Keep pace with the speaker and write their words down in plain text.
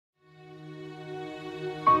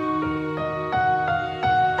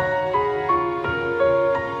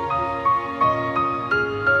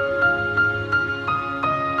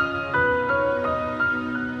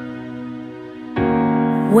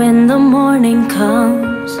the morning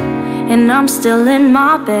comes and I'm still in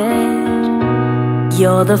my bed,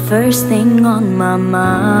 you're the first thing on my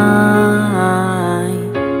mind.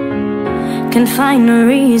 Can't find a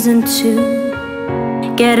reason to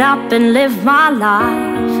get up and live my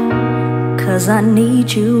life, 'cause I need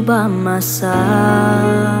you by my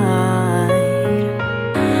side.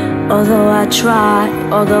 Although I try,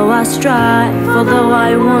 although I strive, although I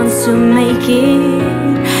want to make it,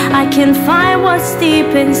 I can't find what's deep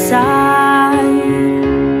inside.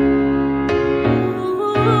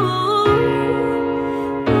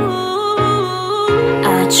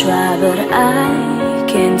 I try but I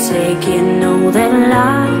can't take it, know that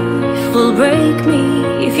life will break me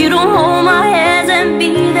if you don't hold my hands and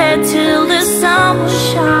be there till the sun will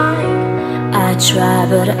shine. I try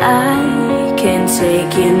but I can't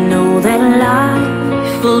take it, know that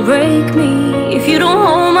life will break me if you don't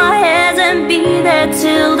hold my hands and be there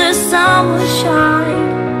till the sun will shine.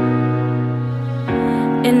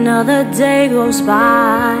 Another day goes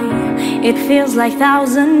by, it feels like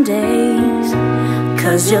 1,000 days,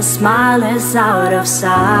 'cause your smile is out of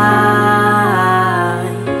sight.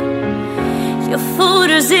 Your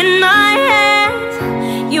photo's in my head,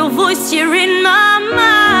 your voice here in my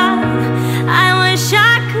mind. I wish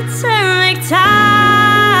I could turn back time.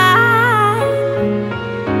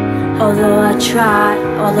 Although I try,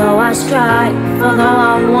 although I strive, although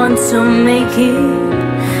I want to make it,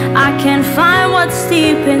 I can't find what's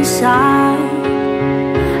deep inside.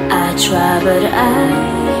 I try but I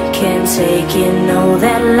can't take it, know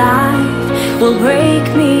that life will break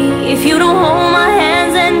me if you don't hold my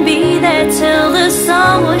hands and be there till the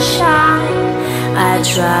sun will shine. I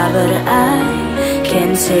try but I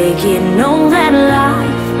can't take it, know that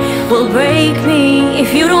life will break me if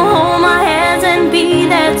you don't hold my hands and be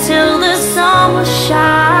there till the sun will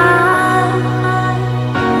shine.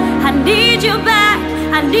 I need you back,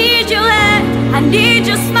 I need your hand, I need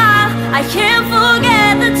your smile. I can't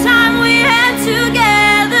forget the time we had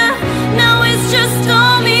together. Now it's just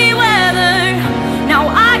stormy weather. Now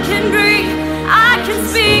I can breathe, I can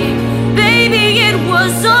speak. Baby, it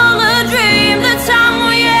was all a dream, the time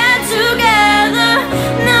we had together.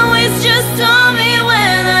 Now it's just stormy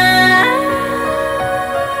weather.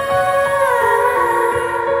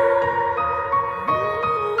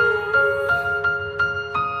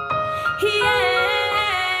 Yeah.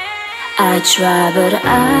 I try but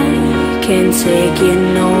I can't take it,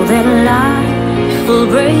 know that life will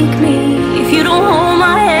break me if you don't hold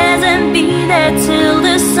my hands and be there till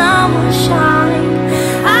the sun will shine.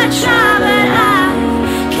 I try but I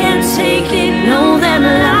can't take it, know that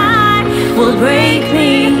life will break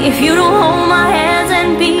me if you don't hold my hands and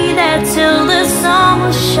be there till the sun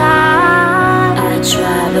will shine. I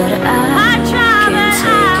try but I can't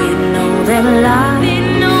take it, know that life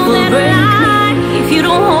will break me if you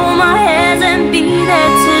don't hold my hands and be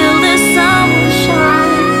there till the sun will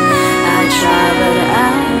shine. I try but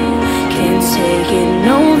I can't take it,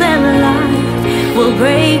 know that life will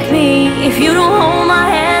break me if you don't hold my